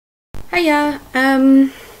Hiya,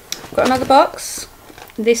 got another box.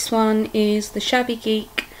 This one is the Shabby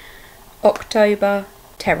Geek October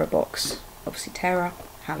Terror box. Obviously Terror,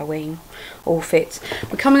 Halloween, all fits.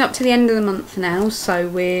 We're coming up to the end of the month now, so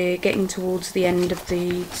we're getting towards the end of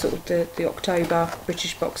the the October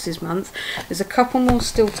British boxes month. There's a couple more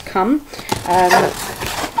still to come,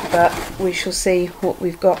 but we shall see what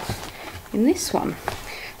we've got in this one.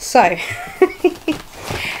 So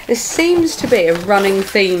there seems to be a running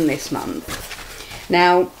theme this month.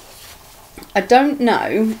 Now, I don't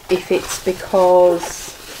know if it's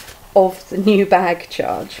because of the new bag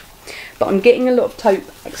charge, but I'm getting a lot of tote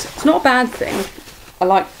bags. It's not a bad thing. I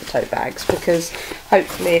like the tote bags because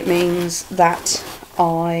hopefully it means that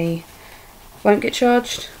I won't get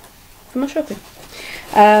charged for my shopping.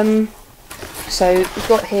 So we've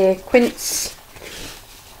got here Quince,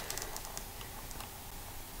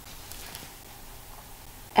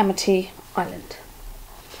 Amity Island.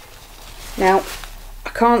 Now, I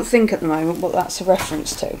can't think at the moment what that's a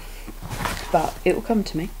reference to, but it will come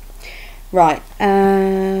to me. Right,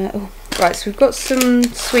 right. So we've got some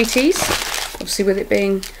sweeties, obviously with it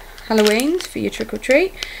being Halloween for your trick or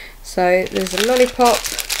treat. So there's a lollipop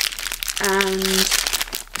and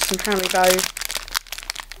some Haribo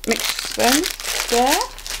mixed then there.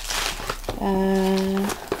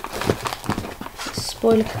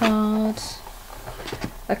 Spoiler cards.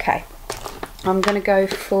 Okay, I'm going to go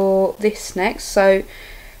for this next. So,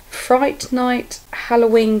 Fright Night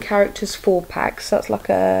Halloween Characters 4-pack. So that's like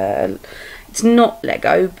a, it's not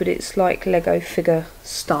Lego, but it's like Lego figure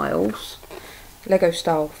styles. Lego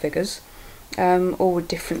style figures. All with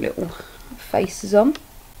different little faces on.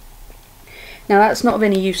 Now that's not of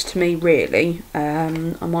any use to me really. I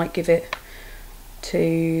might give it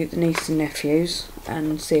to the nieces and nephews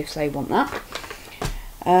and see if they want that.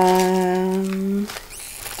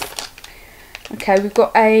 Okay, we've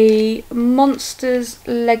got a Monsters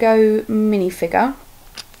Lego minifigure.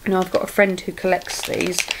 Now I've got a friend who collects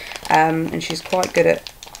these, and she's quite good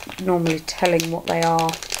at normally telling what they are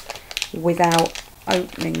without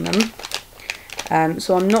opening them.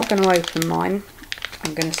 So I'm not going to open mine.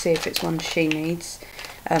 I'm going to see if it's one she needs,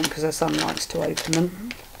 because her son likes to open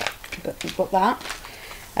them. But we've got that.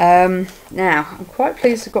 Now, I'm quite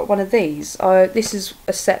pleased I've got one of these. This is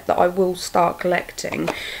a set that I will start collecting.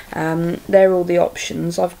 They're all the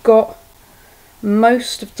options. I've got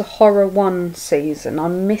most of the Horror 1 season.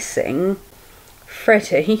 I'm missing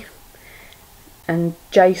Freddy and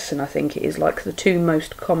Jason, I think it is, like the two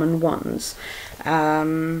most common ones. But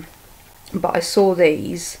I saw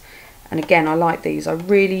these, and again, I like these. I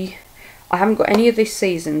haven't got any of this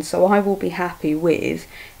season, so I will be happy with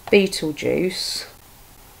Beetlejuice,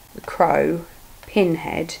 the Crow,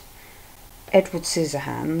 Pinhead, Edward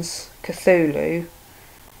Scissorhands, Cthulhu,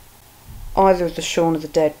 either of the Shaun of the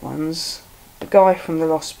Dead ones, the guy from the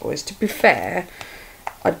Lost Boys. To be fair,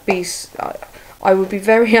 I would be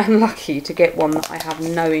very unlucky to get one that I have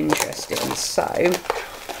no interest in. So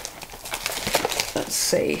let's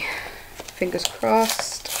see. Fingers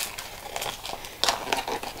crossed.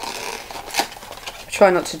 I try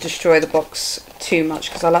not to destroy the box too much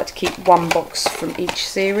because I like to keep one box from each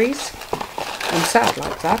series. I'm sad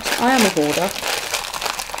like that. I am a hoarder.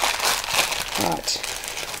 Right.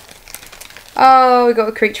 Oh, we got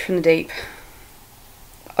a creature from the deep.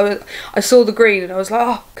 I saw the green and I was like,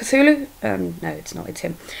 oh, Cthulhu? No, it's not, it's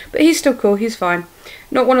him. But he's still cool, he's fine.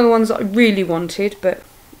 Not one of the ones that I really wanted, but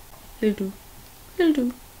he'll do. He'll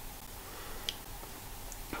do.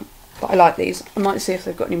 But I like these. I might see if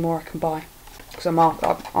they've got any more I can buy, because I'm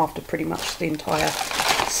after pretty much the entire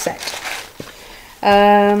set.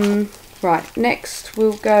 Right, next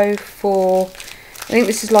we'll go for, I think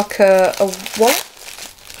this is like a wallet,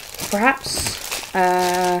 perhaps.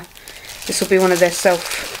 This will be one of their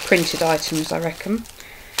self-printed items, I reckon.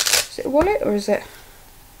 Is it a wallet or is it?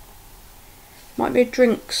 Might be a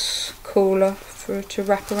drinks cooler to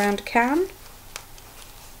wrap around a can.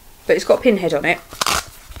 But it's got a pinhead on it.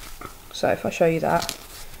 So if I show you that.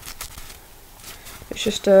 It's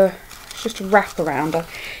just a wraparound.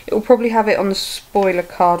 It will probably have it on the spoiler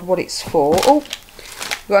card what it's for. Oh,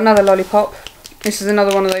 we've got another lollipop. This is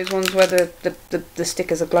another one of those ones where the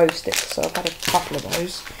stickers are glow sticks, so I've had a couple of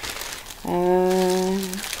those.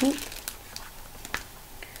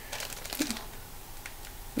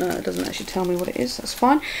 No, it doesn't actually tell me what it is. That's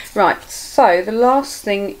fine. Right, so the last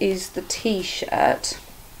thing is the t-shirt.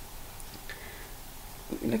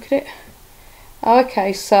 Look at it.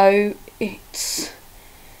 Okay, so it's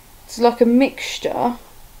like a mixture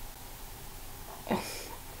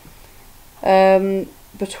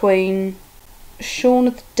between Shaun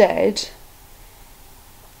of the Dead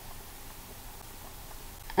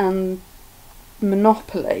and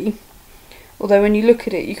Monopoly. Although when you look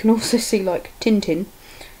at it, you can also see like Tintin.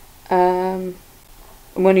 And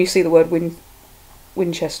when you see the word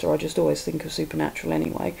Winchester, I just always think of Supernatural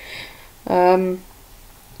anyway. But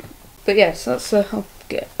yes, that's I'll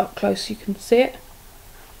get up close so you can see it.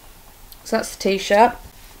 So that's the t-shirt.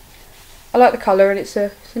 I like the colour, and it's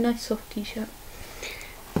a nice soft t-shirt.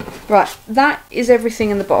 Right, that is everything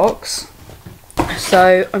in the box.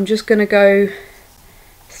 So I'm just going to go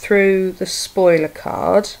through the spoiler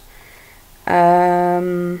card.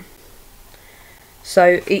 So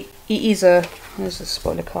it is there's a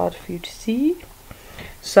spoiler card for you to see.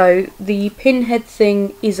 So the pinhead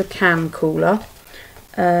thing is a can cooler.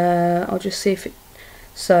 I'll just see if it.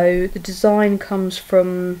 So the design comes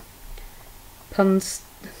from Punksthetic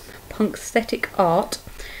Art,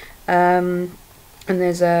 and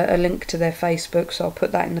there's a link to their Facebook, so I'll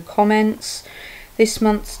put that in the comments. This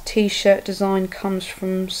month's t-shirt design comes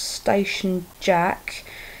from Station Jack.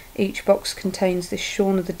 Each box contains this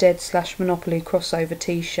Shaun of the Dead / Monopoly crossover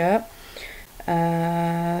t-shirt.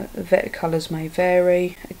 The colours may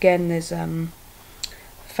vary. Again, there's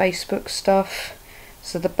Facebook stuff.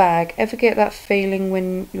 So the bag, ever get that feeling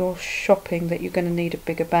when you're shopping that you're going to need a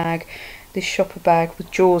bigger bag? This shopper bag with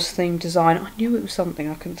Jaws themed design. I knew it was something,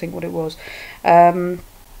 I couldn't think what it was. And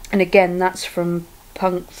again, that's from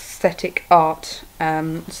Punksthetic Art,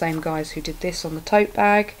 the same guys who did this on the tote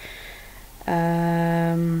bag.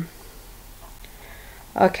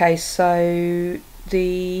 Okay, so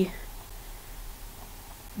the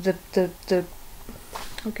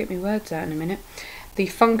I'll get my words out in a minute. The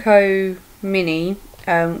Funko Mini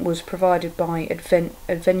was provided by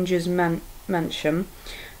Avengers Mansion,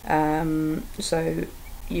 so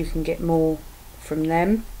you can get more from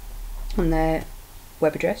them, and their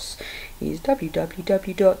web address is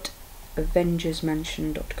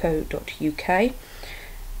www.avengersmansion.co.uk,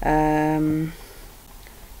 and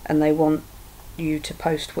they want you to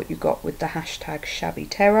post what you got with the hashtag Shabby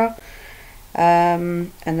Terror,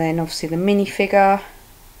 and then obviously the minifigure,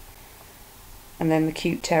 and then the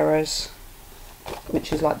cute terrors,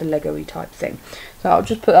 which is like the Lego-y type thing. So I'll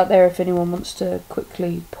just put that there if anyone wants to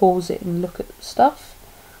quickly pause it and look at the stuff.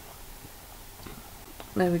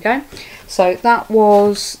 There we go. So that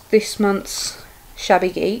was this month's Shabby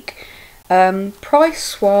Geek.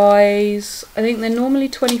 Price wise, I think they're normally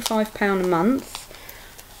 £25 a month,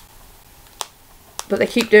 but they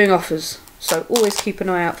keep doing offers, so always keep an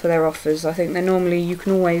eye out for their offers. I think they're normally, you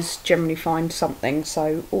can always generally find something,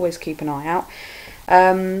 so always keep an eye out.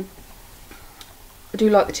 I do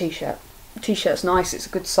like the t-shirt. The t-shirt's nice, it's a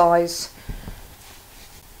good size.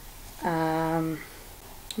 I've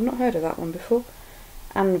not heard of that one before.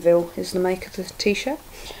 Anvil is the make of the t-shirt.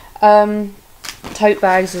 Tote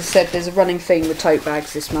bags, as I said, there's a running theme with tote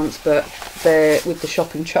bags this month, but with the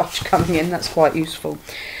shopping charge coming in, that's quite useful.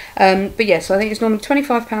 But yeah, so I think it's normally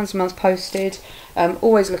 £25 a month posted.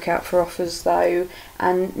 Always look out for offers though.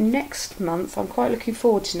 And next month, I'm quite looking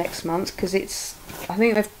forward to next month, because it's, I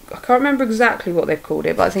can't remember exactly what they've called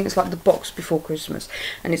it, but I think it's like the box before Christmas,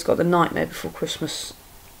 and it's got the Nightmare Before Christmas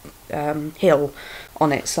hill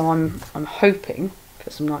on it. So I'm hoping for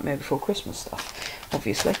some Nightmare Before Christmas stuff,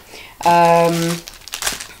 obviously. And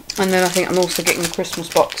then I think I'm also getting the Christmas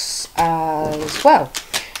box as well.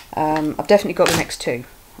 I've definitely got the next two.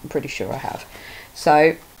 I'm pretty sure I have.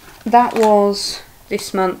 So that was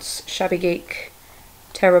this month's Shabby Geek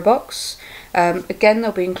Terror box. Again,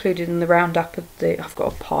 they'll be included in the roundup of I've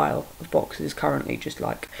got a pile of boxes currently just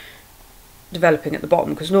like developing at the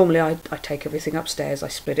bottom, because normally I take everything upstairs. I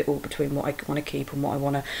split it all between what I want to keep and what I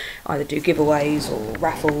want to either do giveaways or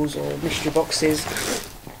raffles or mystery boxes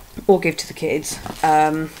or give to the kids.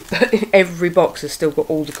 But every box has still got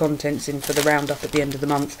all the contents in for the roundup at the end of the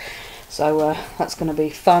month. So that's going to be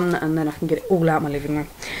fun, and then I can get it all out my living room.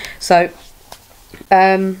 So,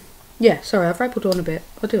 yeah, sorry, I've rambled on a bit.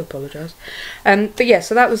 I do apologise. But yeah,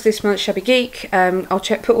 so that was this month's Shabby Geek. I'll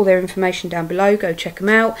put all their information down below. Go check them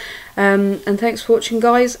out. And thanks for watching,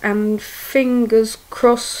 guys. And fingers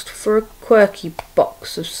crossed for a quirky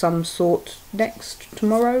box of some sort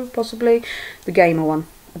tomorrow, possibly. The gamer one.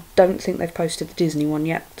 I don't think they've posted the Disney one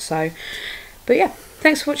yet. So, but yeah,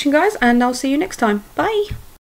 thanks for watching, guys, and I'll see you next time. Bye.